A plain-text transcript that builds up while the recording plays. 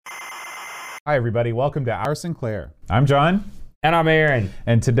Hi, everybody. Welcome to Our Sinclair. I'm John. And I'm Aaron.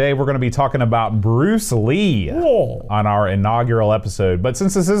 And today we're going to be talking about Bruce Lee on our inaugural episode. But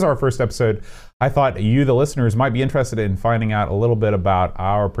since this is our first episode, I thought you, the listeners, might be interested in finding out a little bit about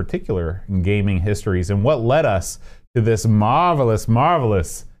our particular gaming histories and what led us to this marvelous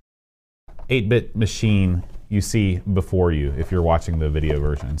 8-bit machine you see before you if you're watching the video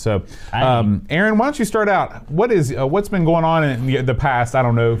version. So, Aaron, why don't you start out? What's been going on in the past,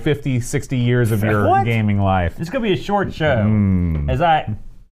 50, 60 years of your gaming life? It's going to be a short show as I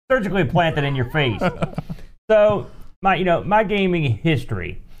surgically plant it in your face. So, my gaming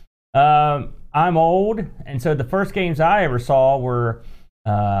history. I'm old, and so the first games I ever saw were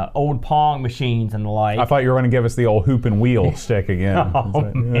old Pong machines and the like. I thought you were going to give us the old hoop and wheel stick again.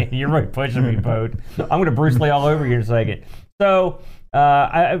 Man, you're really pushing me, Boat. I'm going to Bruce Lee all over you in a second. So,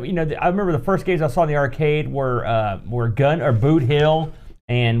 I remember the first games I saw in the arcade were Boot Hill,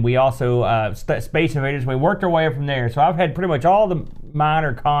 and we also Space Invaders. We worked our way up from there. So I've had pretty much all the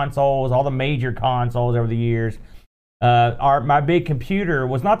minor consoles, all the major consoles over the years. My big computer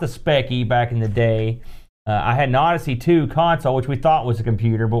was not the Speccy back in the day. I had an Odyssey 2 console, which we thought was a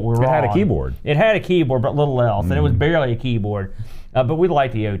computer, but we were wrong. It had a keyboard. It had a keyboard, but little else, and it was barely a keyboard. But we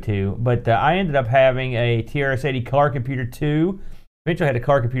liked the O2. But I ended up having a TRS-80 Color Computer 2. Eventually I had a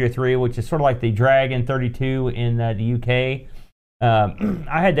Color Computer 3, which is sort of like the Dragon 32 in the UK.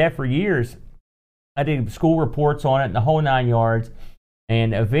 I had that for years. I did school reports on it and the whole 9 yards.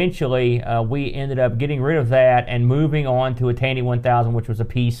 And eventually we ended up getting rid of that and moving on to a Tandy 1000, which was a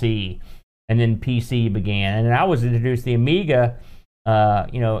PC. And then PC began. And then I was introduced to the Amiga,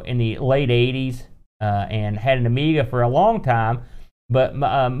 in the late 80s, and had an Amiga for a long time. But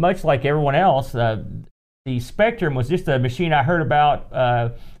much like everyone else, the Spectrum was just a machine I heard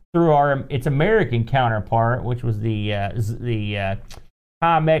about through its American counterpart, which was the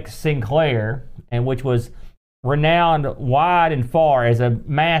Timex Sinclair, and which was renowned wide and far as a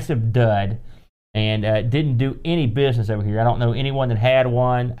massive dud. And didn't do any business over here. I don't know anyone that had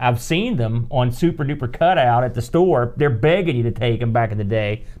one. I've seen them on Super Duper Cutout at the store. They're begging you to take them back in the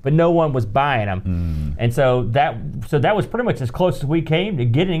day, but no one was buying them. And so that was pretty much as close as we came to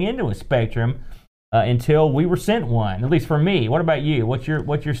getting into a Spectrum until we were sent one. At least for me. What about you? What's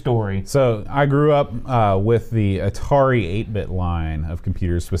your story? So I grew up with the Atari 8-bit line of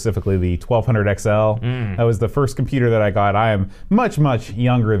computers, specifically the 1200 XL. That was the first computer that I got. I am much, much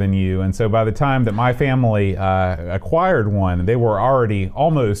younger than you, and so by the time that my family acquired one, they were already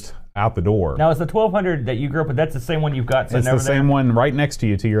almost out the door. Now, is the 1200 that you grew up with, that's the same one you've got sitting over there? It's the same one right next to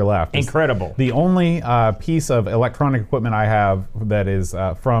you, to your left. Incredible. The only piece of electronic equipment I have that is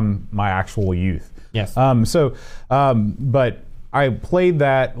from my actual youth. Yes. But I played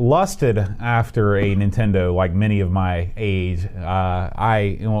that, lusted after a Nintendo, like many of my age.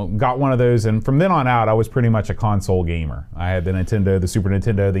 I got one of those, and from then on out, I was pretty much a console gamer. I had the Nintendo, the Super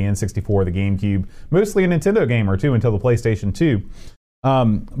Nintendo, the N64, the GameCube, mostly a Nintendo gamer too, until the PlayStation 2.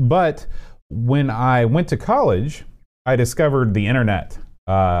 But when I went to college, I discovered the internet,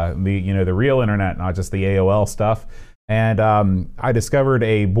 the real internet, not just the AOL stuff. And I discovered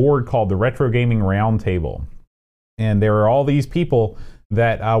a board called the Retro Gaming Roundtable. And there were all these people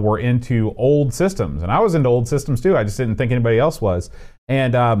that were into old systems. And I was into old systems too. I just didn't think anybody else was.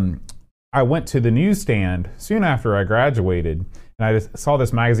 And I went to the newsstand soon after I graduated, and I just saw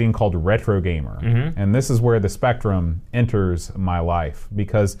this magazine called Retro Gamer. And this is where the Spectrum enters my life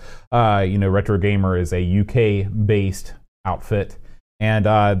because, Retro Gamer is a UK-based outfit.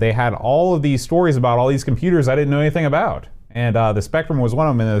 And they had all of these stories about all these computers I didn't know anything about. And the Spectrum was one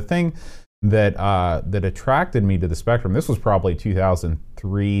of them. And the thing that attracted me to the Spectrum, this was probably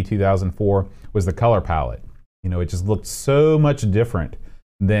 2003, 2004, was the color palette. It just looked so much different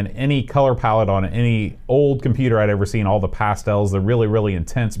than any color palette on any old computer I'd ever seen. All the pastels, the really, really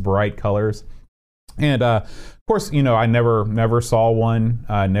intense, bright colors. And of course, I never saw one,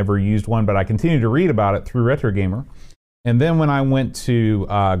 never used one, but I continued to read about it through Retro Gamer. And then when I went to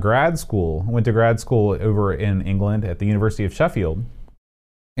grad school over in England at the University of Sheffield,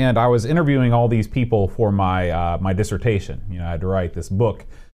 and I was interviewing all these people for my dissertation. I had to write this book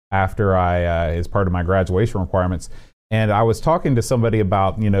after as part of my graduation requirements. And I was talking to somebody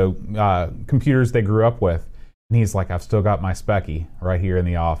about, computers they grew up with. And he's like, I've still got my Speccy right here in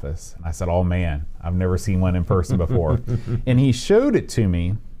the office. And I said, oh man, I've never seen one in person before. And he showed it to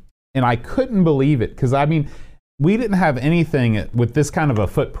me, and I couldn't believe it. Because we didn't have anything with this kind of a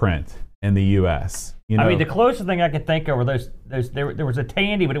footprint in the U.S. The closest thing I could think of were there was a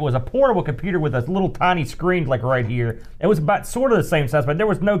Tandy, but it was a portable computer with a little tiny screen like right here. It was about sort of the same size, but there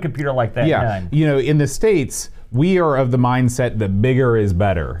was no computer like that. Yeah, none. In the States, we are of the mindset that bigger is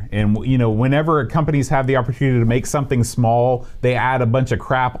better. And, whenever companies have the opportunity to make something small, they add a bunch of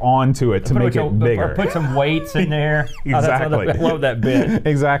crap onto it to make it bigger. Put some weights in there. Exactly. I love that bit.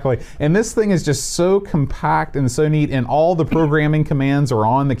 Exactly. And this thing is just so compact and so neat, and all the programming commands are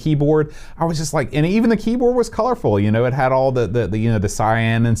on the keyboard. I was just like, and even the keyboard was colorful. It had all the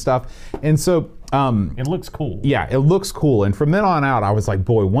cyan and stuff. And so it looks cool. Yeah, it looks cool. And from then on out, I was like,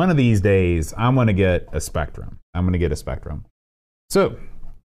 boy, one of these days, I'm going to get a Spectrum. So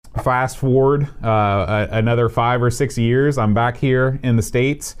fast forward another 5 or 6 years, I'm back here in the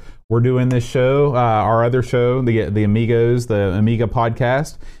States. We're doing this show, our other show, the Amigos, the Amiga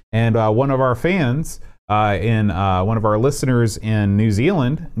podcast. And one of our fans, one of our listeners in New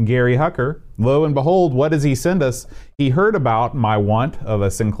Zealand, Gary Hucker, lo and behold, what does he send us? He heard about my want of a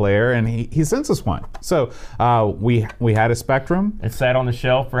Sinclair, and he sends us one. So we had a Spectrum. It sat on the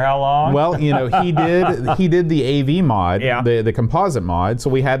shelf for how long? Well, he did the AV mod, the composite mod. So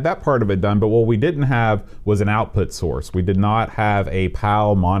we had that part of it done. But what we didn't have was an output source. We did not have a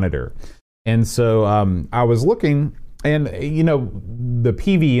PAL monitor, and so I was looking. And the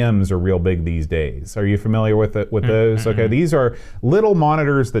PVMs are real big these days. Are you familiar with those? Mm-hmm. Okay, these are little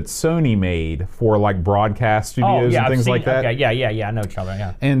monitors that Sony made for like broadcast studios and things like that. Okay, yeah, I know each other.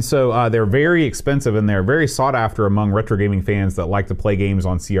 Yeah. And so they're very expensive, and they're very sought after among retro gaming fans that like to play games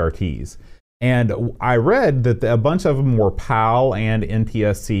on CRTs. And I read that a bunch of them were PAL and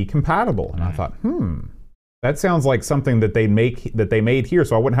NTSC compatible, and I thought, that sounds like something that they made here,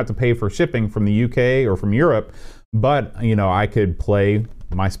 so I wouldn't have to pay for shipping from the UK or from Europe. But, I could play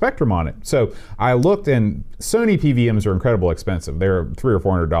my Spectrum on it. So I looked, and Sony PVMs are incredibly expensive. They're $300 or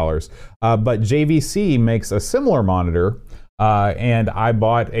 $400. But JVC makes a similar monitor, and I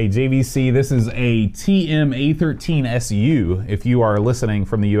bought a JVC. This is a TM-A13SU, if you are listening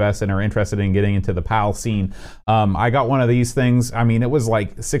from the US and are interested in getting into the PAL scene. I got one of these things. I mean, it was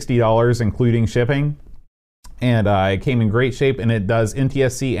like $60, including shipping. And it came in great shape, and it does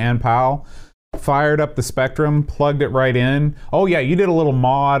NTSC and PAL. Fired up the Spectrum, plugged it right in. Oh yeah, you did a little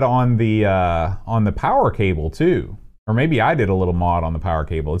mod on the power cable too, or maybe I did a little mod on the power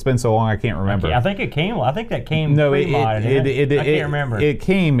cable. It's been so long I can't remember. Okay, I think that came pre-modded. I can't remember. It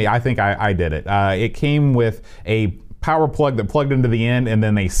came. I think I did it. It came with a power plug that plugged into the end, and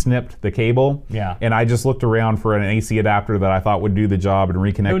then they snipped the cable. Yeah. And I just looked around for an AC adapter that I thought would do the job and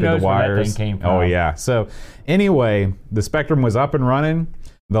reconnected the wires. Where that thing came from. Oh yeah. So anyway, the Spectrum was up and running.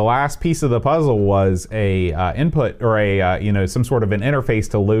 The last piece of the puzzle was a input or some sort of an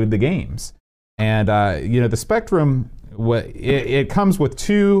interface to load the games. And the Spectrum, it comes with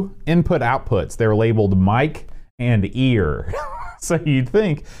 2 input outputs. They're labeled mic and ear. So you'd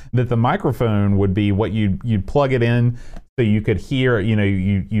think that the microphone would be what you'd plug it in so you could hear.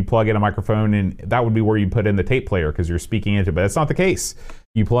 You plug in a microphone, and that would be where you put in the tape player because you're speaking into it. But that's not the case.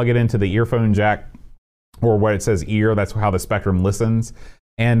 You plug it into the earphone jack, or what it says ear. That's how the Spectrum listens.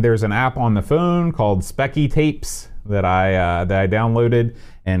 And there's an app on the phone called Specky Tapes that I downloaded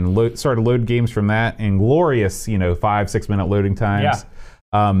and started load games from that in glorious 5-6 minute loading times.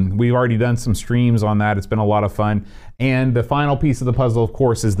 Yeah. We've already done some streams on that. It's been a lot of fun. And the final piece of the puzzle, of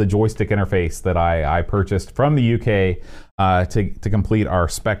course, is the joystick interface that I purchased from the UK to complete our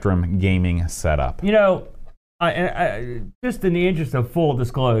Spectrum gaming setup. I just in the interest of full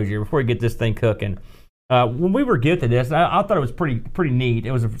disclosure, before we get this thing cooking. When we were gifted this, I thought it was pretty neat.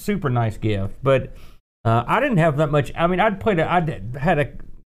 It was a super nice gift, but I didn't have that much. I mean, I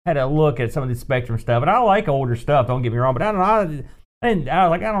had a look at some of the Spectrum stuff, and I like older stuff. Don't get me wrong, but I was like,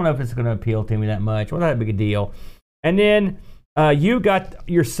 I don't know if it's going to appeal to me that much. Well, that big a deal. And then you got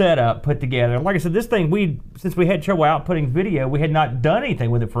your setup put together. Like I said, this thing since we had trouble outputting video, we had not done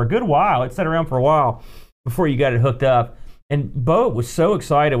anything with it for a good while. It sat around for a while before you got it hooked up. And Bo was so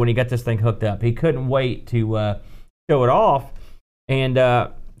excited when he got this thing hooked up. He couldn't wait to show it off. And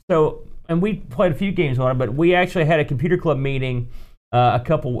we played a few games on it, but we actually had a computer club meeting it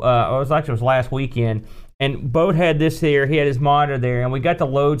was last weekend. And Bo had this here, he had his monitor there, and we got to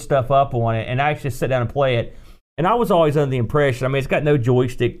load stuff up on it, and I actually sit down and play it. And I was always under the impression, I mean, it's got no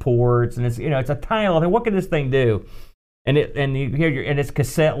joystick ports, and it's a tiny little thing. What can this thing do? And it's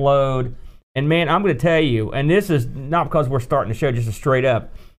cassette load. And man, I'm going to tell you, and this is not because we're starting the show, just a straight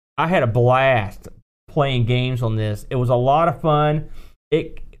up, I had a blast playing games on this. It was a lot of fun.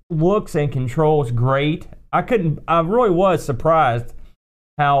 It looks and controls great. I really was surprised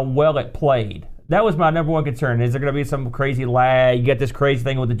how well it played. That was my number one concern. Is there going to be some crazy lag? You get this crazy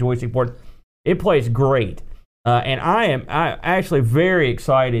thing with the joystick port. It plays great. And I'm actually very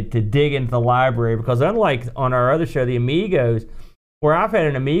excited to dig into the library because unlike on our other show, the Amigos, where I've had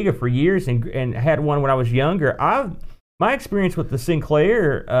an Amiga for years and had one when I was younger, my experience with the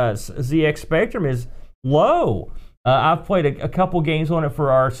Sinclair ZX Spectrum is low. I've played a couple games on it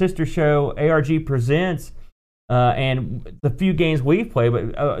for our sister show, ARG Presents, and the few games we've played,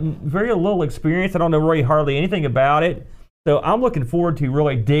 but very little experience. I don't know really hardly anything about it. So I'm looking forward to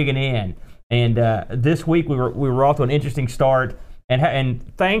really digging in. And this week we were off to an interesting start,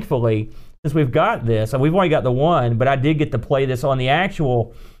 and thankfully, since we've got this, and we've only got the one, but I did get to play this on the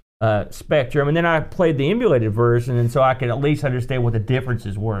actual Spectrum, and then I played the emulated version, and so I could at least understand what the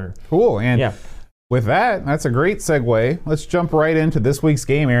differences were. Cool. And with that, that's a great segue. Let's jump right into this week's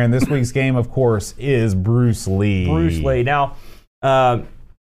game, Aaron. This week's game, of course, is Bruce Lee. Bruce Lee. Now,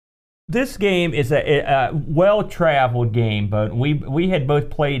 this game is a well-traveled game, but we had both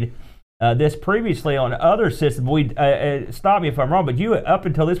played this previously on other systems. Stop me if I'm wrong, but you, up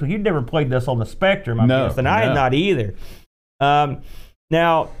until this week, you'd never played this on the Spectrum, I guess, and I had not either.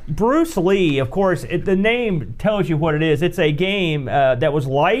 Now, Bruce Lee, of course, the name tells you what it is. It's a game that was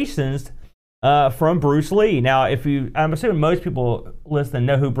licensed from Bruce Lee. Now, I'm assuming most people listening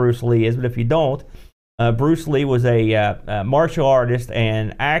know who Bruce Lee is, but if you don't, Bruce Lee was a martial artist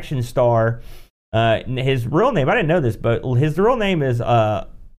and action star. His real name, I didn't know this, but his real name is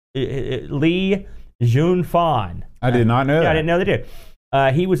Lee Jun Fan. I did not know that. I didn't know they did.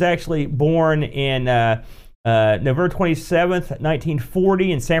 He was actually born in November 27th,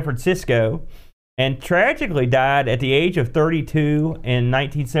 1940 in San Francisco, and tragically died at the age of 32 in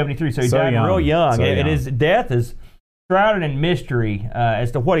 1973. So he died real young. And his death is shrouded in mystery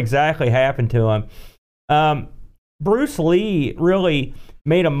as to what exactly happened to him. Bruce Lee really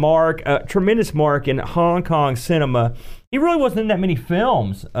made a tremendous mark in Hong Kong cinema. He really wasn't in that many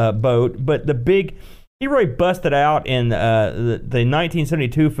films, but he really busted out in the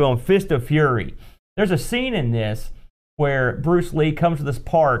 1972 film Fist of Fury. There's a scene in this where Bruce Lee comes to this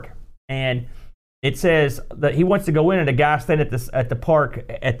park, and it says that he wants to go in, and a guy standing at the park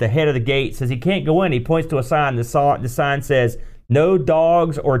at the head of the gate says he can't go in. He points to a sign. The sign says, "No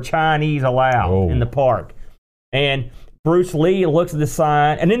dogs or Chinese allowed in the park." And Bruce Lee looks at the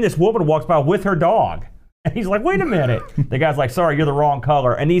sign, and then this woman walks by with her dog. And he's like, "Wait a minute." The guy's like, "Sorry, you're the wrong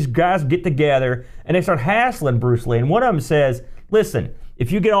color." And these guys get together, and they start hassling Bruce Lee. And one of them says, "Listen,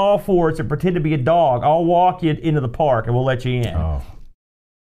 if you get all fours and pretend to be a dog, I'll walk you into the park and we'll let you in." Oh.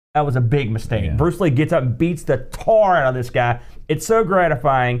 That was a big mistake. Yeah. Bruce Lee gets up and beats the tar out of this guy. It's so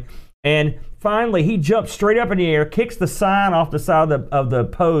gratifying. And finally, he jumps straight up in the air, kicks the sign off the side of the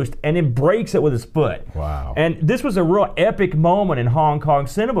post, and then breaks it with his foot. Wow. And this was a real epic moment in Hong Kong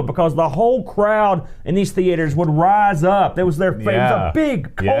cinema because the whole crowd in these theaters would rise up. It was their favorite. It was a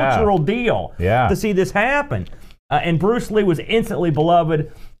big cultural deal to see this happen. And Bruce Lee was instantly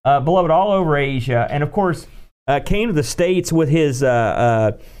beloved all over Asia. And, of course, came to the States with his... he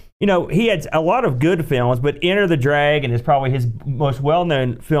had a lot of good films, but Enter the Dragon is probably his most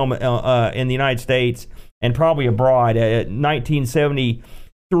well-known film in the United States and probably abroad.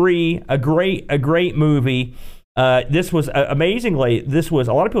 1973, a great movie. This was amazingly. This was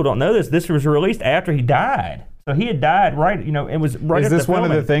a lot of people don't know this. This was released after he died. So he had died right. It was right. Is this one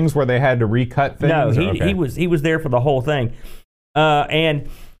of the things where they had to recut things? No, he was there for the whole thing, and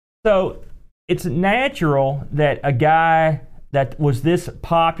so it's natural that a guy that was this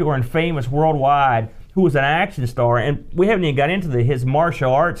popular and famous worldwide, who was an action star, and we haven't even got into his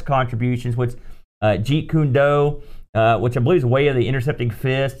martial arts contributions, which Jeet Kune Do, which I believe is Way of the Intercepting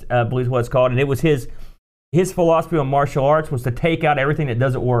Fist, I believe is what it's called, and it was his philosophy on martial arts was to take out everything that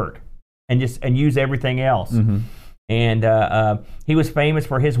doesn't work and use everything else. Mm-hmm. And he was famous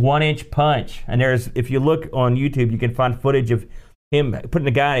for his 1-inch punch. And if you look on YouTube, you can find footage of him putting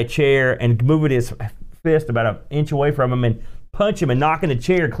a guy in a chair and moving his fist about an inch away from him and punch him and knocking the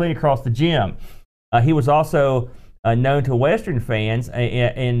chair clean across the gym. He was also known to Western fans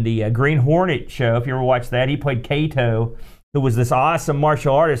in the Green Hornet show. If you ever watched that, he played Kato, who was this awesome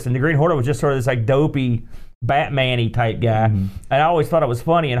martial artist, and the Green Hornet was just sort of this like dopey Batman-y type guy. Mm-hmm. And I always thought it was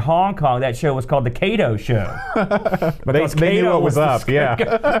funny. In Hong Kong, that show was called the Kato Show. They knew what was up, yeah.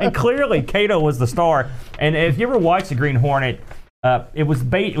 And clearly, Kato was the star. And if you ever watched the Green Hornet, it was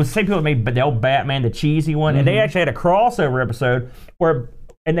the same people that made the old Batman, the cheesy one, and they actually had a crossover episode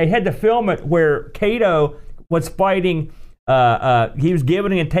and they had to film it where Kato was fighting. He was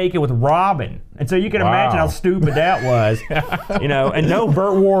giving and taking with Robin, and so you can imagine how stupid that was. And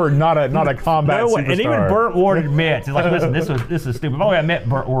Burt Ward, not a combat superstar. And even Burt Ward admits, he's like, "Listen, this is stupid." By the way, I met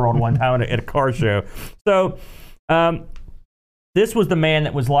Burt Ward one time at a car show. So, this was the man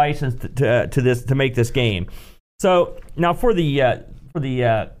that was licensed to make this game. So now for the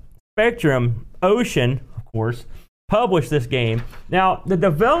Spectrum, Ocean, of course, published this game. Now, the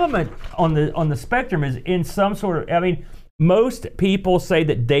development on the Spectrum is in some sort of, I mean, most people say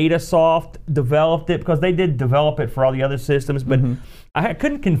that Datasoft developed it because they did develop it for all the other systems, but I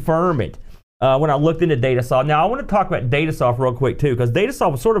couldn't confirm it when I looked into Datasoft. Now, I want to talk about Datasoft real quick, too, because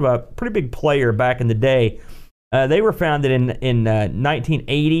Datasoft was sort of a pretty big player back in the day. They were founded in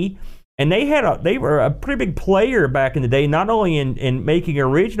 1980. And they were a pretty big player back in the day, not only in making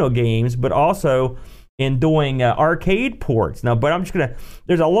original games, but also in doing arcade ports. Now, but I'm just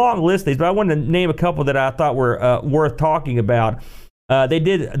there's a long list of these, but I wanted to name a couple that I thought were worth talking about. They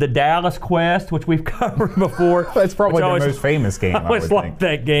did the Dallas Quest, which we've covered before. That's probably their most famous game, I always liked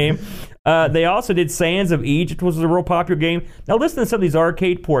that game. They also did Sands of Egypt, which was a real popular game. Now, listen to some of these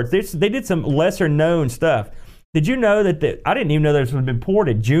arcade ports. They did some lesser-known stuff. Did you know that I didn't even know this had been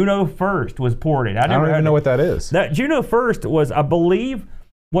ported. Juno First was ported. I don't even know what that is. Juno First was, I believe,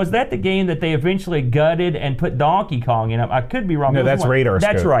 was that the game that they eventually gutted and put Donkey Kong in? I could be wrong. No, that's Radar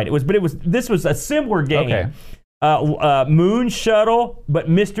Scope. That's right. This was a similar game. Okay. Moon Shuttle, but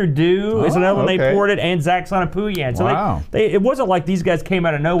Mr. Do is another one they ported, and Zaxxon and Puyan. So wow. It wasn't like these guys came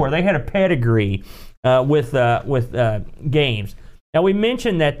out of nowhere. They had a pedigree with games. Now, we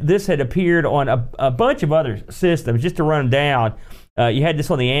mentioned that this had appeared on a bunch of other systems. Just to run them down, you had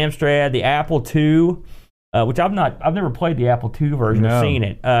this on the Amstrad, the Apple II, which I've never played the Apple II version. I've seen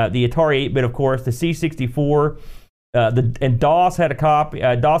it. The Atari 8-bit, of course, the C64, and DOS had a copy.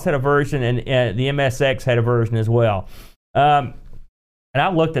 DOS had a version, and the MSX had a version as well. And I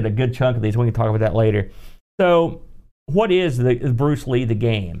looked at a good chunk of these. We can talk about that later. So, what is Bruce Lee the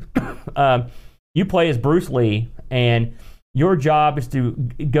game? You play as Bruce Lee, and your job is to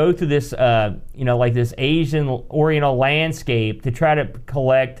go through this, like this Asian Oriental landscape to try to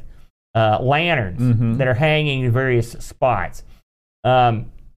collect lanterns that are hanging in various spots. At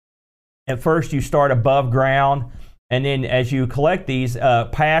first, you start above ground, and then as you collect these,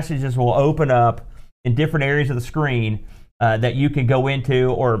 passages will open up in different areas of the screen that you can go into,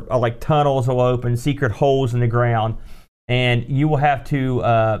 or like tunnels will open, secret holes in the ground, and you will have to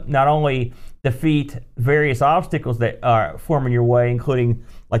not only defeat various obstacles that are forming your way, including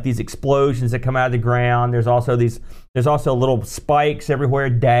like these explosions that come out of the ground. There's also little spikes everywhere,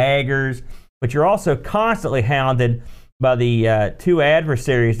 daggers, but you're also constantly hounded by the two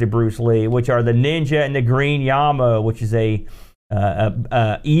adversaries to Bruce Lee, which are the Ninja and the Green Yamo, which is a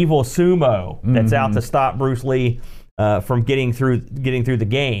evil sumo that's out to stop Bruce Lee from getting through the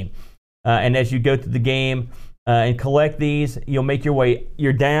game. And as you go through the game, and collect these, you'll make your way.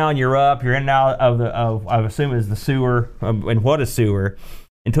 You're down, you're up, you're in and out of I assume is the sewer, and what a sewer,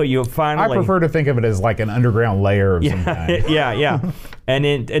 until you finally. I prefer to think of it as like an underground layer of some kind. yeah. And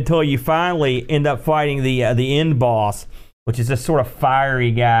then until you finally end up fighting the end boss, which is this sort of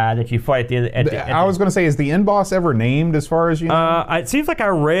fiery guy that you fight at the I was going to say, is the end boss ever named, as far as you know? It seems like I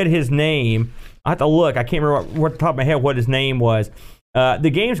read his name. I have to look. I can't remember what the top of my head what his name was.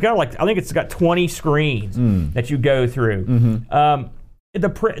 The game's got I think it's got 20 screens that you go through.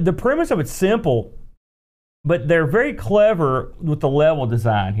 The premise of it's simple, but they're very clever with the level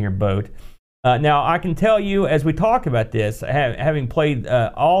design here, Boat. Now, I can tell you, as we talk about this, having played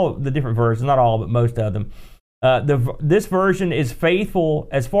all the different versions, not all, but most of them, this version is faithful,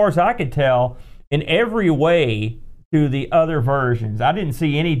 as far as I could tell, in every way to the other versions. I didn't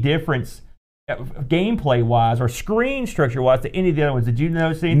see any difference gameplay wise or screen structure wise to any of the other ones. Did you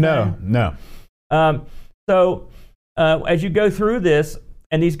notice anything? No. So as you go through this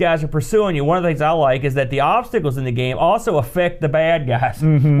and these guys are pursuing you, one of the things I like is that the obstacles in the game also affect the bad guys,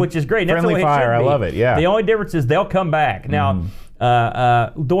 which is great. That's Friendly the way fire, it should be. I love it, yeah. The only difference is they'll come back. Now,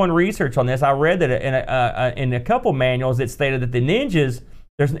 doing research on this, I read that in a couple manuals it stated that the ninjas,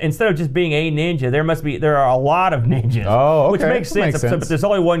 instead of just being a ninja, there are a lot of ninjas. Oh, okay. Which makes sense. But there's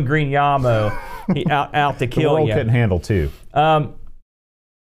only one Green Yamo out to kill you. The world couldn't handle two.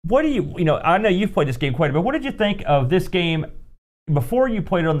 What do I know you've played this game quite a bit. What did you think of this game before you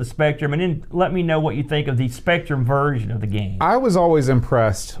played it on the Spectrum, and then let me know what you think of the Spectrum version of the game? I was always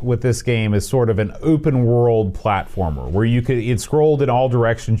impressed with this game as sort of an open world platformer where it scrolled in all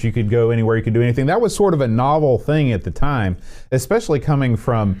directions, you could go anywhere, you could do anything. That was sort of a novel thing at the time, especially coming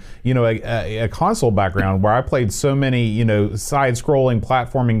from a console background where I played so many side-scrolling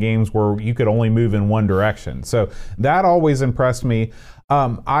platforming games where you could only move in one direction. So that always impressed me.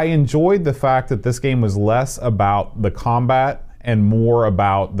 I enjoyed the fact that this game was less about the combat and more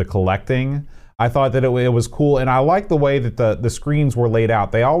about the collecting. I thought that it was cool, and I liked the way that the screens were laid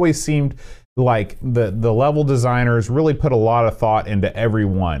out. They always seemed like the level designers really put a lot of thought into every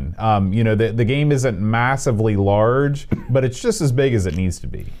one. The game isn't massively large, but it's just as big as it needs to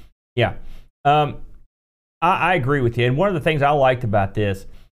be. Yeah. I agree with you. And one of the things I liked about this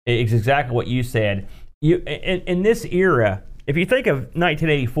is exactly what you said. In this era, if you think of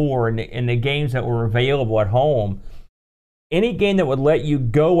 1984 and the games that were available at home, any game that would let you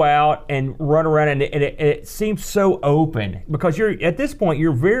go out and run around, and it seems so open because at this point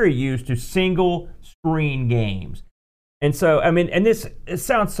you're very used to single screen games. And so, I mean, and it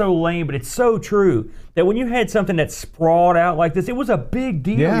sounds so lame, but it's so true that when you had something that sprawled out like this, it was a big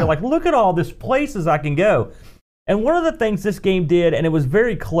deal. Yeah. You're like, look at all these places I can go. And one of the things this game did, and it was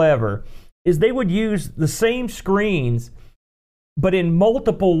very clever, is they would use the same screens, but in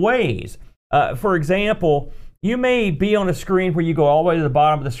multiple ways. For example, you may be on a screen where you go all the way to the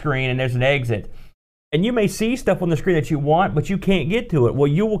bottom of the screen and there's an exit. And you may see stuff on the screen that you want, but you can't get to it. Well,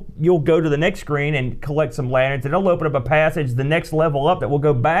 you'll go to the next screen and collect some lanterns, and it'll open up a passage the next level up that will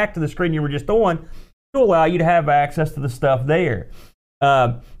go back to the screen you were just on to allow you to have access to the stuff there.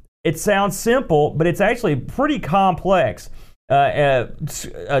 It sounds simple, but it's actually pretty complex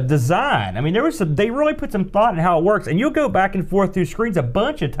design. I mean, they really put some thought in how it works, and you'll go back and forth through screens a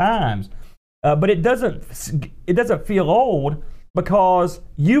bunch of times, but it doesn't feel old, because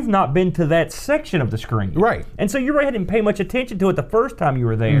you've not been to that section of the screen. Right. And so you really didn't pay much attention to it the first time you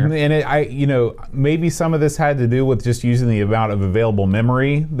were there. And maybe some of this had to do with just using the amount of available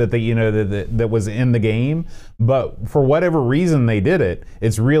memory that that was in the game. But for whatever reason they did it,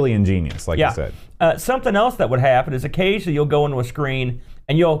 it's really ingenious, like you said. Something else that would happen is occasionally you'll go into a screen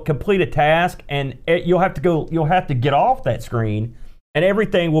and you'll complete a task, and you'll have to get off that screen, and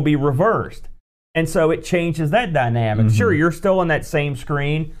everything will be reversed. And so it changes that dynamic. Mm-hmm. Sure, you're still on that same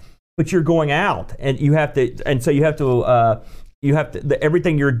screen, but you're going out, and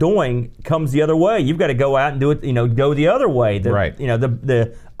everything you're doing comes the other way. You've got to go out and do it, go the other way.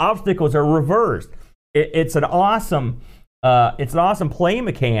 The obstacles are reversed. It's an awesome play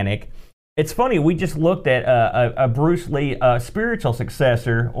mechanic. It's funny, we just looked at a Bruce Lee spiritual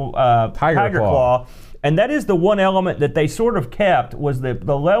successor, Tiger Claw. And that is the one element that they sort of kept, was the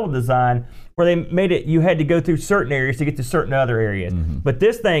level design, where they made it, you had to go through certain areas to get to certain other areas. Mm-hmm. But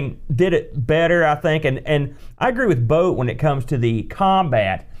this thing did it better, I think. And I agree with Boat when it comes to the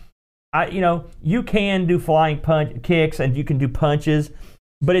combat. You can do flying kicks and you can do punches,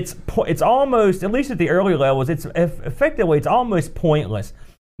 but it's almost, at least at the early levels, it's almost pointless.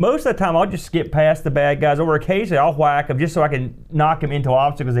 Most of the time, I'll just skip past the bad guys, or occasionally I'll whack them just so I can knock them into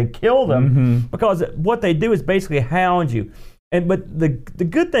obstacles and kill them, because what they do is basically hound you. But the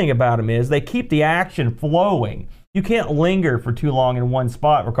good thing about them is they keep the action flowing. You can't linger for too long in one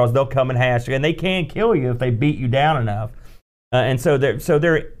spot, because they'll come and hash you, and they can kill you if they beat you down enough. And so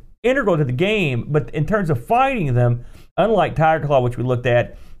they're integral to the game. But in terms of fighting them, unlike Tiger Claw, which we looked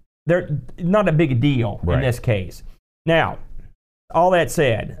at, they're not a big deal in this case. Now, all that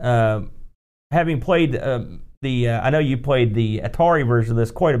said, having played I know you played the Atari version of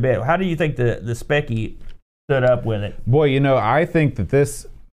this quite a bit. How do you think the Speccy stood up with it? Boy, I think that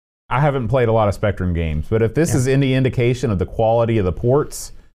I haven't played a lot of Spectrum games, but if this is any indication of the quality of the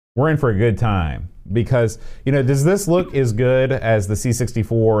ports, we're in for a good time. Because, does this look as good as the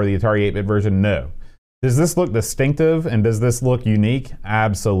C64 or the Atari 8-bit version? No. Does this look distinctive, and does this look unique?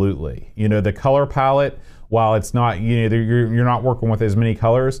 Absolutely. The color palette, while it's not, you're not working with as many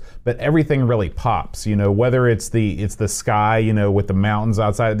colors, but everything really pops. Whether it's the sky, with the mountains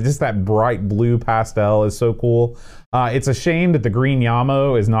outside, just that bright blue pastel is so cool. It's a shame that the green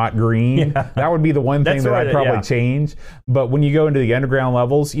Yamo is not green. Yeah. That would be the one thing that I'd probably change. But when you go into the underground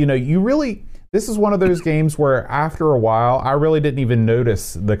levels, this is one of those games where after a while, I really didn't even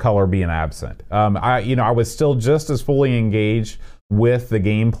notice the color being absent. I was still just as fully engaged with the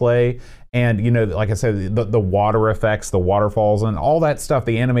gameplay. And, like I said, the water effects, the waterfalls, and all that stuff,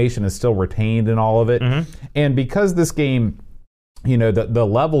 the animation is still retained in all of it. Mm-hmm. And because this game, the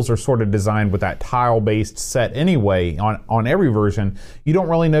levels are sort of designed with that tile-based set anyway on every version, you don't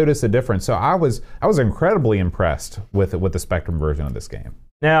really notice a difference. So I was incredibly impressed with the Spectrum version of this game.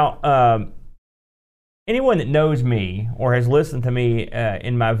 Now, anyone that knows me or has listened to me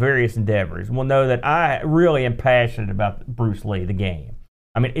in my various endeavors will know that I really am passionate about Bruce Lee, the game.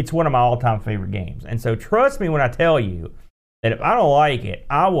 I mean, it's one of my all-time favorite games. And so trust me when I tell you that if I don't like it,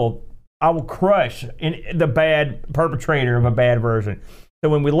 I will crush the bad perpetrator of a bad version. So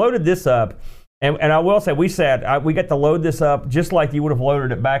when we loaded this up, and I will say, we got to load this up just like you would have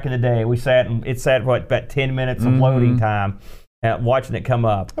loaded it back in the day. It sat about 10 minutes of loading time, watching it come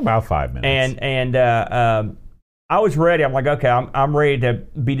up. About 5 minutes. And I was ready. I'm like, okay, I'm ready to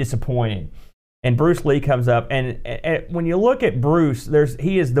be disappointed. And Bruce Lee comes up, and when you look at Bruce,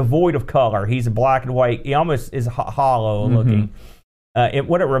 he is devoid of color. He's black and white. He almost is hollow looking.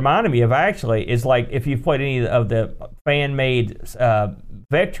 What it reminded me of actually is like if you've played any of the fan-made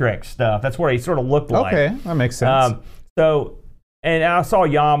Vectrex stuff, that's what he sort of looked like. Okay, that makes sense. And I saw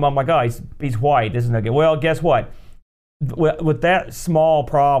Yama, I'm like, oh, he's white, this is no good. Well, guess what? With that small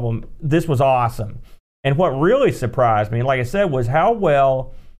problem, this was awesome. And what really surprised me, like I said, was how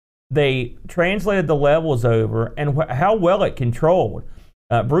well they translated the levels over and how well it controlled.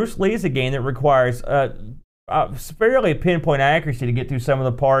 Bruce Lee is a game that requires fairly pinpoint accuracy to get through some of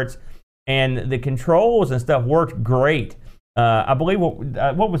the parts, and the controls and stuff worked great. I believe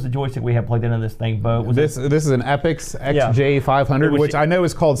what was the joystick we had plugged into this thing, Bo? This is an Epix XJ500, which I know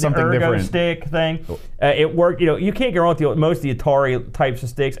is called something the different. Stick thing. It worked. You can't go wrong with most of the Atari types of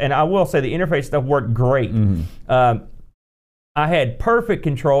sticks, and I will say the interface stuff worked great. I had perfect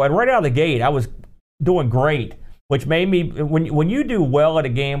control, and right out of the gate, I was doing great, which made me when you do well at a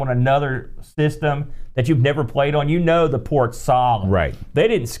game on another system that you've never played on, you know the port's solid. Right. They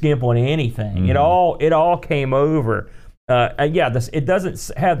didn't skimp on anything. It all came over. It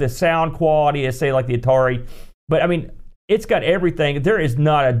doesn't have the sound quality as, say, like the Atari, but I mean, it's got everything. There is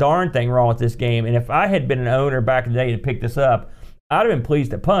not a darn thing wrong with this game, and if I had been an owner back in the day to pick this up, I'd have been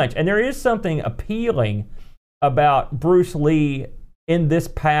pleased to punch. And there is something appealing about Bruce Lee in this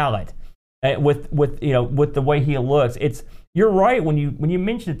palette, with the way he looks. You're right when you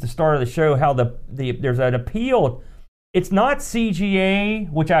mentioned at the start of the show how there's an appeal. It's not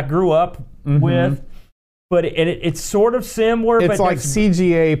CGA, which I grew up with. But it's sort of similar. It's like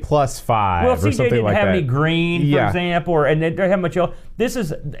CGA plus 5 well, or something CGA didn't like have that. any green, for example, and they don't have much else. This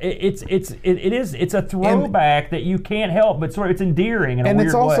is it's a throwback that you can't help but sort of it's endearing in a weird way. And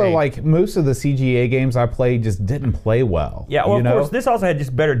it's also like most of the CGA games I played just didn't play well. Yeah, well, of course, this also had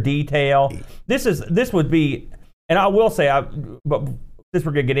just better detail. This would be, and I will say, but this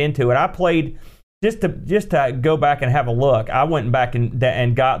we're gonna get into it. I played. Just to go back and have a look, I went back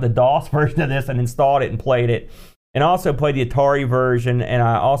and got the DOS version of this and installed it and played it, and also played the Atari version, and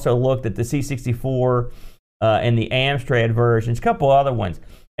I also looked at the C64 and the Amstrad versions, a couple other ones.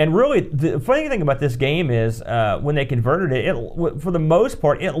 And really, the funny thing about this game is when they converted it, for the most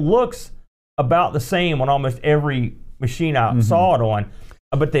part, it looks about the same on almost every machine I saw it on.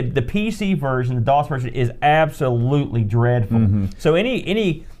 But the PC version, the DOS version, is absolutely dreadful. So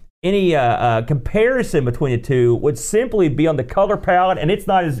any comparison between the two would simply be on the color palette, and it's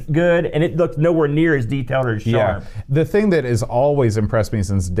not as good, and it looks nowhere near as detailed or as sharp. Yeah. The thing that has always impressed me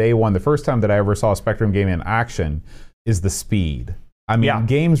since day one, the first time that I ever saw a Spectrum game in action, is the speed. I mean,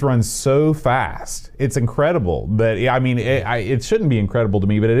 games run so fast. It's incredible. It shouldn't be incredible to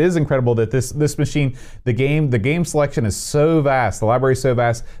me, but it is incredible that this machine, the game selection is so vast, the library is so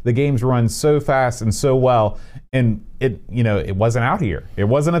vast, the games run so fast and so well, and it wasn't out here. It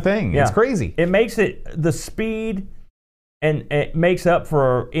wasn't a thing. Yeah. It's crazy. It makes the speed, and it makes up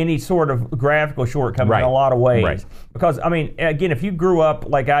for any sort of graphical shortcomings in a lot of ways. Right. Because, I mean, again, if you grew up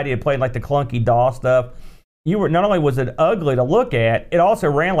like I did, playing like the clunky DOS stuff, not only was it ugly to look at, it also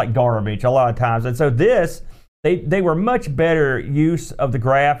ran like garbage a lot of times. And so they were much better use of the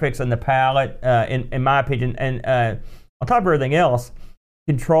graphics and the palette, in my opinion. And on top of everything else,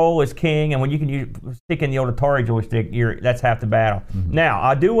 control is king. And when you can stick in the old Atari joystick, that's half the battle. Now,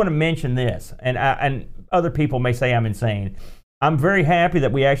 I do want to mention this, and other people may say I'm insane. I'm very happy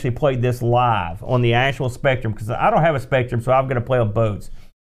that we actually played this live on the actual Spectrum, because I don't have a Spectrum, so I'm going to play on boats.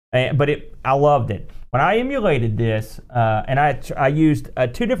 But I loved it. When I emulated this, and I used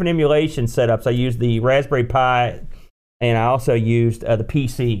two different emulation setups. I used the Raspberry Pi, and I also used the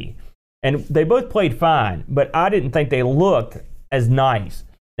PC. And they both played fine, but I didn't think they looked as nice.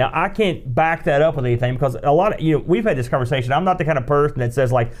 Now, I can't back that up with anything, because a lot of, we've had this conversation. I'm not the kind of person that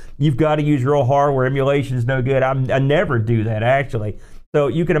says, like, you've got to use real hardware, emulation is no good. I never do that, actually. So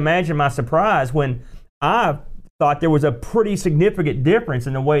you can imagine my surprise when I thought there was a pretty significant difference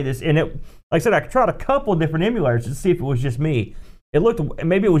in the way this, and it, like I said, I tried a couple of different emulators to see if it was just me. It looked,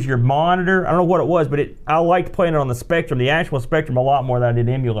 maybe it was your monitor, I don't know what it was, but I liked playing it on the Spectrum, the actual Spectrum, a lot more than I did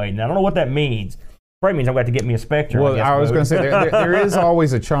emulating. I don't know what that means. Probably means I've got to get me a Spectrum. Well, I was going to say, there is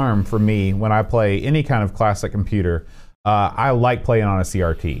always a charm for me when I play any kind of classic computer. I like playing on a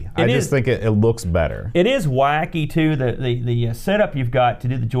CRT. I just think it looks better. It is wacky, too, the setup you've got to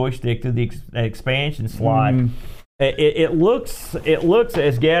do the joystick through the expansion slot. It looks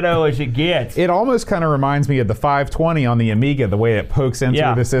as ghetto as it gets. It almost kind of reminds me of the 520 on the Amiga, the way it pokes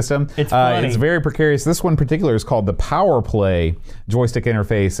into the system. It's funny. It's very precarious. This one in particular is called the Power Play joystick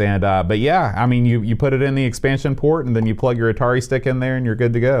interface. And but yeah, I mean, you put it in the expansion port, and then you plug your Atari stick in there, and you're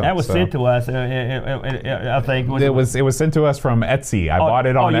good to go. That was sent to us. I think it was sent to us from Etsy. I bought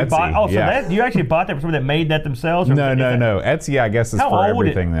it on Etsy. So you actually bought that from someone that made that themselves? No. Etsy, I guess, is for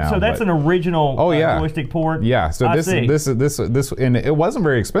everything now. So that's an original joystick port. Yeah. So this, and it wasn't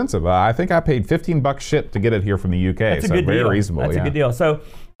very expensive. I think I paid $15 ship to get it here from the UK. That's a good deal. Reasonable. That's a good deal. So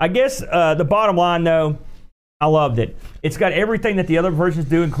I guess the bottom line, though, I loved it. It's got everything that the other versions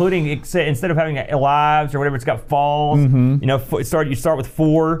do, including instead of having lives or whatever, it's got falls. You know, you start with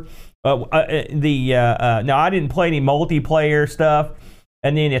 4. Now I didn't play any multiplayer stuff.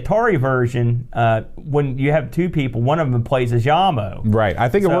 And then the Atari version, when you have 2 people, one of them plays as Yamo. Right. I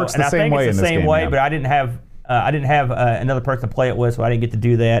think it works the same way in this game. I think it's the same way, but I didn't have another person to play it with, so I didn't get to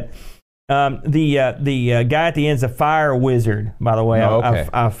do that. The guy at the end is a fire wizard, by the way.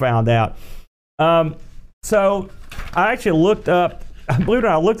 I found out. So I actually looked up. Believe it or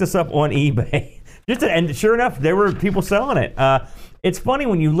not, I looked this up on eBay, and sure enough, there were people selling it. It's funny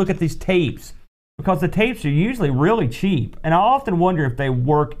when you look at these tapes, because the tapes are usually really cheap, and I often wonder if they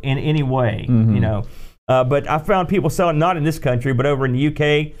work in any way. You know, but I found people selling, not in this country, but over in the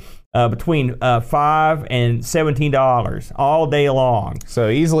UK, between $5 and $17 all day long. So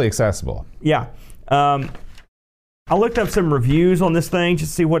easily accessible. Yeah. I looked up some reviews on this thing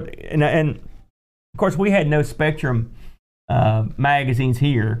just to see what, and of course we had no Spectrum magazines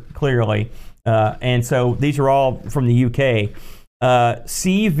here, clearly, and so these are all from the UK.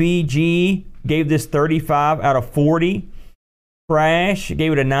 CVG gave this 35 out of 40. Crash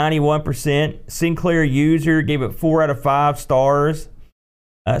gave it a 91%. Sinclair User gave it 4 out of 5 stars.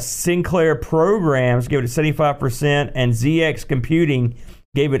 Sinclair Programs gave it 75%, and ZX Computing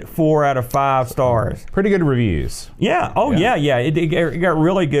gave it 4 out of 5 stars. Pretty good reviews. Yeah. Oh, yeah. It got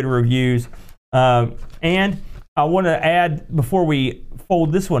really good reviews. And I want to add, before we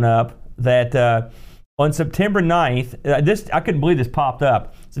fold this one up, that on September 9th, I couldn't believe this popped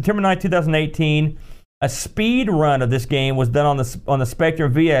up. September 9th, 2018, a speed run of this game was done on the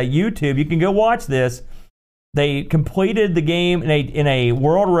Spectrum via YouTube. You can go watch this. They completed the game in a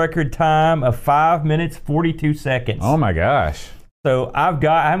world record time of 5 minutes 42 seconds. Oh my gosh! So I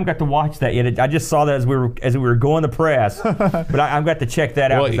haven't got to watch that yet. I just saw that as we were going to press, but I've got to check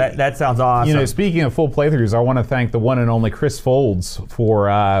that out. Well, that sounds awesome. You know, speaking of full playthroughs, I want to thank the one and only Chris Folds for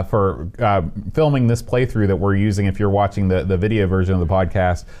filming this playthrough that we're using. If you're watching the video version of the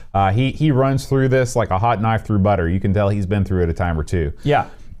podcast, he runs through this like a hot knife through butter. You can tell he's been through it a time or two. Yeah.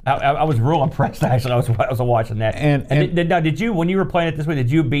 I was real impressed, actually. I was watching that. And did you, when you were playing it this way,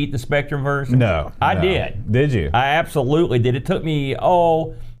 did you beat the Spectrum version? No. I did. Did you? I absolutely did. It took me,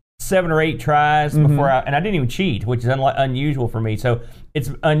 7 or 8 tries before and I didn't even cheat, which is unusual for me. So it's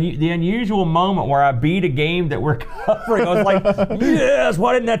the unusual moment where I beat a game that we're covering. I was like, yes,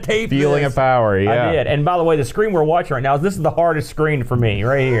 why didn't I tape Feeling this? of power, yeah. I did. And by the way, the screen we're watching right now, this is the hardest screen for me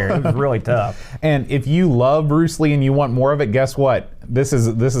right here. It was really tough. And if you love Bruce Lee and you want more of it, guess what? This is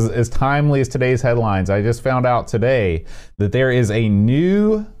as timely as today's headlines. I just found out today that there is a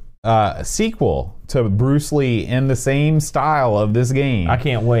new sequel to Bruce Lee in the same style of this game. I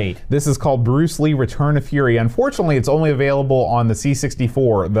can't wait. This is called Bruce Lee Return to Fury. Unfortunately, it's only available on the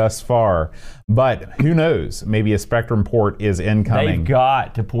C64 thus far, but who knows? Maybe a Spectrum port is incoming. They've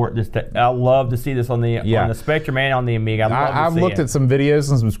got to port this. I love to see this on the Spectrum and on the Amiga. I've looked at some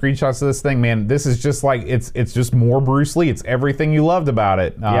videos and some screenshots of this thing. Man, this is just like it's just more Bruce Lee. It's everything you loved about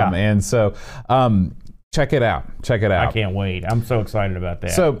it. And so. Check it out. I can't wait. I'm so excited about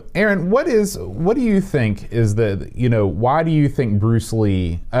that. So, Aaron, what do you think is why do you think Bruce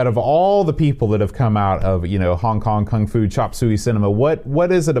Lee, out of all the people that have come out of, Hong Kong Kung Fu, Chop Suey cinema,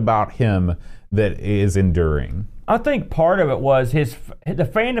 what is it about him that is enduring? I think part of it was the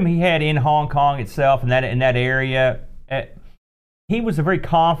fandom he had in Hong Kong itself, in that area. He was a very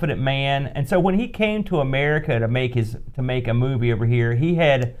confident man, and so when he came to America to make a movie over here, he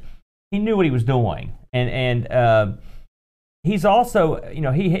knew what he was doing. And he's also,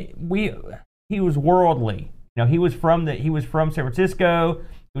 he was worldly. He was from San Francisco.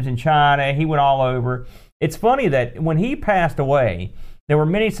 He was in China. He went all over. It's funny that when he passed away, there were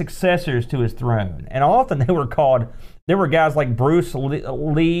many successors to his throne, and often there were guys like Bruce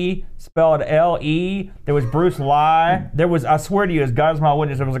Lee, spelled L-E. There was Bruce Lee. There was, I swear to you, as God is my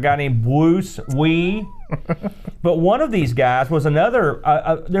witness, there was a guy named Bruce Wee. But one of these guys was another,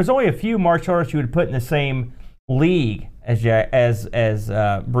 there's only a few martial artists you would put in the same league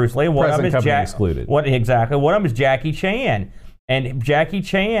Bruce Lee. One of them is company excluded. Exactly. One of them is Jackie Chan. And Jackie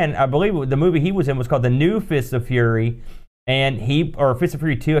Chan, I believe the movie he was in was called The New Fist of Fury. And or Fist of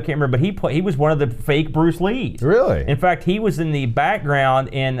Fury 2, I can't remember, but he was one of the fake Bruce Lees. Really? In fact, he was in the background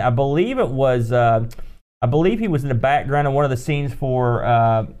in, I believe he was in the background in one of the scenes for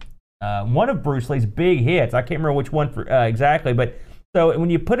one of Bruce Lee's big hits. I can't remember which one exactly, but so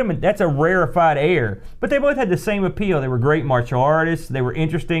when you put them in, that's a rarefied air. But they both had the same appeal. They were great martial artists. They were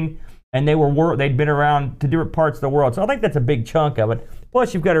interesting, and they'd been around to different parts of the world. So I think that's a big chunk of it.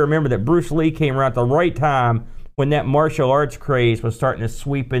 Plus, you've got to remember that Bruce Lee came around at the right time when that martial arts craze was starting to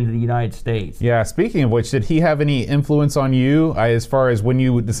sweep into the United States. Yeah, speaking of which, did he have any influence on you as far as when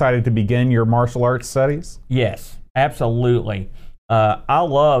you decided to begin your martial arts studies? Yes, absolutely. I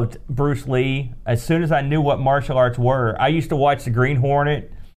loved Bruce Lee. As soon as I knew what martial arts were, I used to watch the Green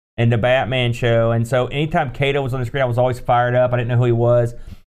Hornet and the Batman show, and so anytime Kato was on the screen, I was always fired up. I didn't know who he was.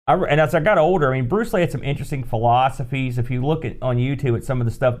 And as I got older, I mean, Bruce Lee had some interesting philosophies. If you look on YouTube at some of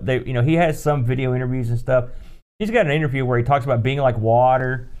the stuff, he has some video interviews and stuff. He's got an interview where he talks about being like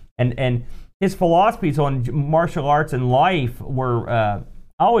water, and his philosophies on martial arts and life were, I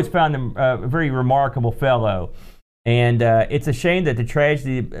always found him a very remarkable fellow. And it's a shame that the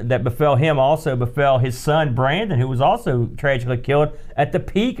tragedy that befell him also befell his son, Brandon, who was also tragically killed at the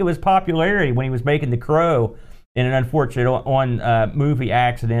peak of his popularity when he was making The Crow in an unfortunate movie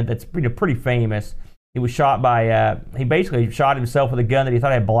accident that's pretty famous. He was shot he basically shot himself with a gun that he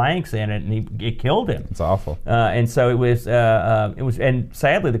thought had blanks in it, and it killed him. It's awful. And so it was, and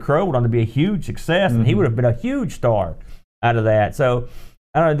sadly, The Crow went on to be a huge success, and he would have been a huge star out of that. So,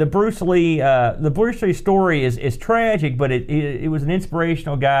 the Bruce Lee story is tragic, but it was an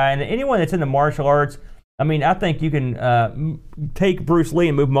inspirational guy, and anyone that's into martial arts, I mean, I think you can take Bruce Lee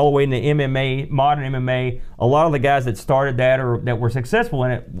and move him all the way into MMA, modern MMA. A lot of the guys that started that or that were successful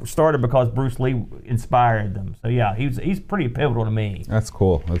in it started because Bruce Lee inspired them. So yeah, he's pretty pivotal to me. That's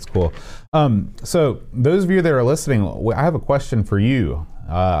cool. So those of you that are listening, I have a question for you.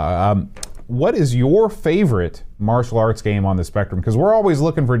 What is your favorite martial arts game on the spectrum? Because we're always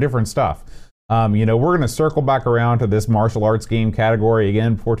looking for different stuff. We're going to circle back around to this martial arts game category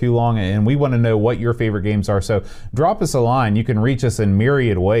again before too long, and we want to know what your favorite games are. So drop us a line. You can reach us in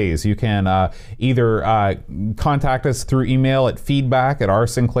myriad ways. You can either contact us through email at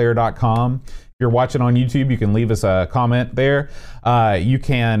feedback@rsinclair.com. If you're watching on YouTube, you can leave us a comment there. You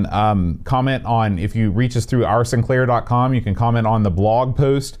can comment on, if you reach us through rsinclair.com, you can comment on the blog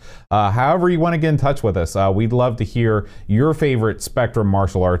post. However you want to get in touch with us. We'd love to hear your favorite Spectrum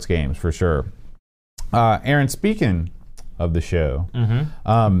martial arts games for sure. Aaron, speaking of the show,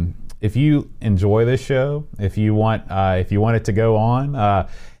 if you enjoy this show, if you want it to go on,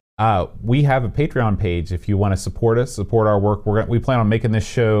 we have a Patreon page. If you want to support us, support our work, we plan on making this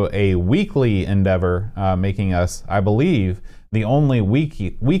show a weekly endeavor, making us, I believe, the only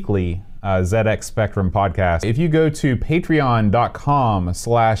weekly ZX Spectrum podcast. If you go to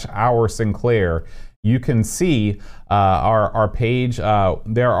patreon.com/OurSinclair, you can see our page.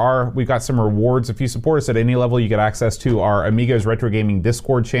 We've got some rewards. If you support us at any level, you get access to our Amigos Retro Gaming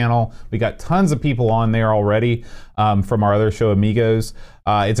Discord channel. We got tons of people on there already from our other show, Amigos.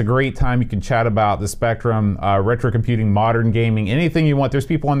 It's a great time. You can chat about the Spectrum, retro computing, modern gaming, anything you want. There's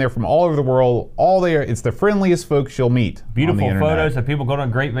people on there from all over the world. All there. It's the friendliest folks you'll meet. Beautiful on the photos of people going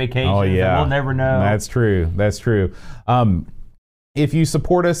on great vacations. Oh yeah, we'll never know. That's true. If you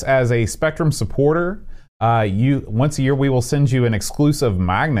support us as a Spectrum supporter, once a year we will send you an exclusive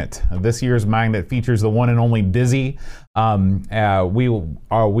magnet. This year's magnet features the one and only Dizzy. We've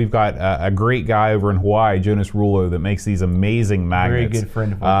got a great guy over in Hawaii, Jonas Rulo, that makes these amazing magnets. Very good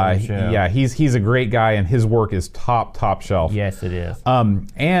friend of our show. Yeah, he's a great guy, and his work is top shelf. Yes, it is.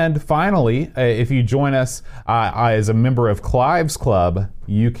 And finally, if you join us as a member of Clive's Club,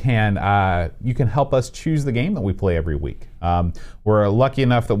 you can help us choose the game that we play every week. We're lucky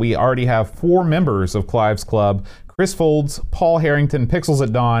enough that we already have 4 members of Clive's Club: Chris Folds, Paul Harrington, Pixels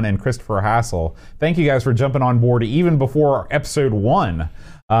at Dawn, and Christopher Hassel. Thank you guys for jumping on board even before episode 1.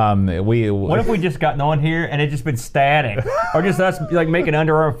 What if we just gotten on here and it just been static, or just us like making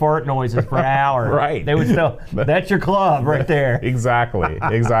underarm fart noises for an hour? Right. They would still. That's your club right there. Exactly.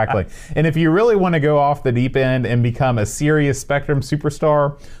 And if you really want to go off the deep end and become a serious Spectrum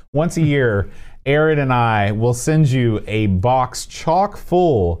superstar, once a year, Aaron and I will send you a box chock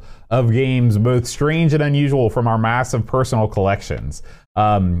full of games, both strange and unusual, from our massive personal collections.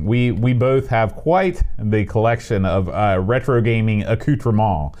 We both have quite the collection of retro gaming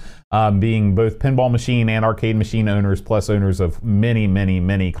accoutrement, being both pinball machine and arcade machine owners, plus owners of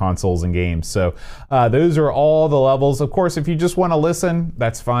many consoles and games. So those are all the levels. Of course, if you just want to listen,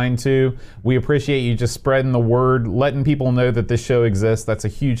 that's fine too. We appreciate you just spreading the word, letting people know that this show exists. That's a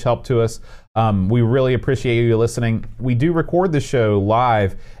huge help to us. We really appreciate you listening. We do record the show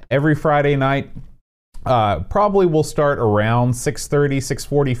live every Friday night. Probably will start around 6:30,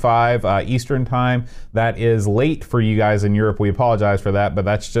 6:45 Eastern time. That is late for you guys in Europe. We apologize for that, but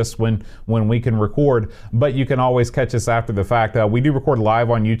that's just when we can record. But you can always catch us after the fact. We do record live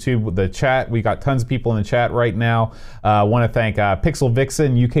on YouTube. The chat, we got tons of people in the chat right now. I want to thank Pixel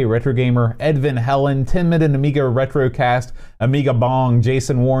Vixen, UK Retro Gamer, Edvin Helen, 10-Minute Amiga Retrocast, Amiga Bong,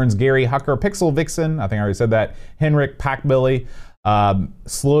 Jason Warrens, Gary Hucker, Pixel Vixen, I think I already said that, Henrik Packbilly.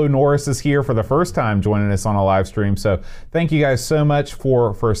 Slow Norris is here for the first time joining us on a live stream. So thank you guys so much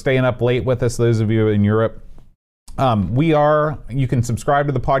for staying up late with us, those of you in Europe. You can subscribe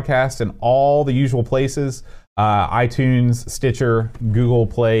to the podcast in all the usual places, iTunes, Stitcher, Google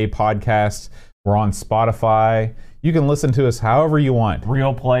Play Podcasts. We're on Spotify. You can listen to us however you want.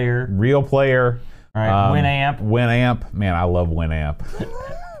 Real Player. All right, Winamp. Man, I love Winamp.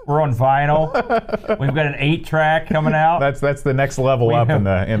 We're on vinyl. We've got an 8-track coming out. That's the next level up in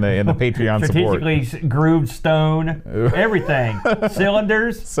the Patreon support. Strategically grooved stone, everything.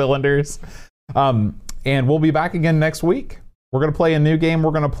 Cylinders. And we'll be back again next week. We're going to play a new game.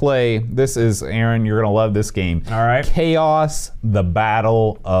 We're going to play, this is, Aaron, you're going to love this game. All right. Chaos, the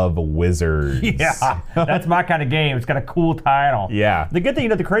Battle of Wizards. Yeah, that's my kind of game. It's got a cool title. Yeah. The good thing,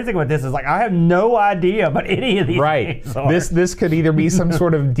 the crazy thing about this is, I have no idea about any of these games. This could either be some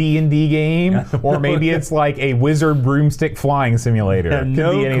sort of D&D game, or maybe it's like a wizard broomstick flying simulator.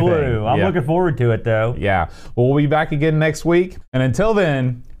 No clue. I'm looking forward to it, though. Yeah. Well, we'll be back again next week. And until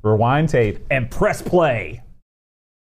then, rewind tape and press play.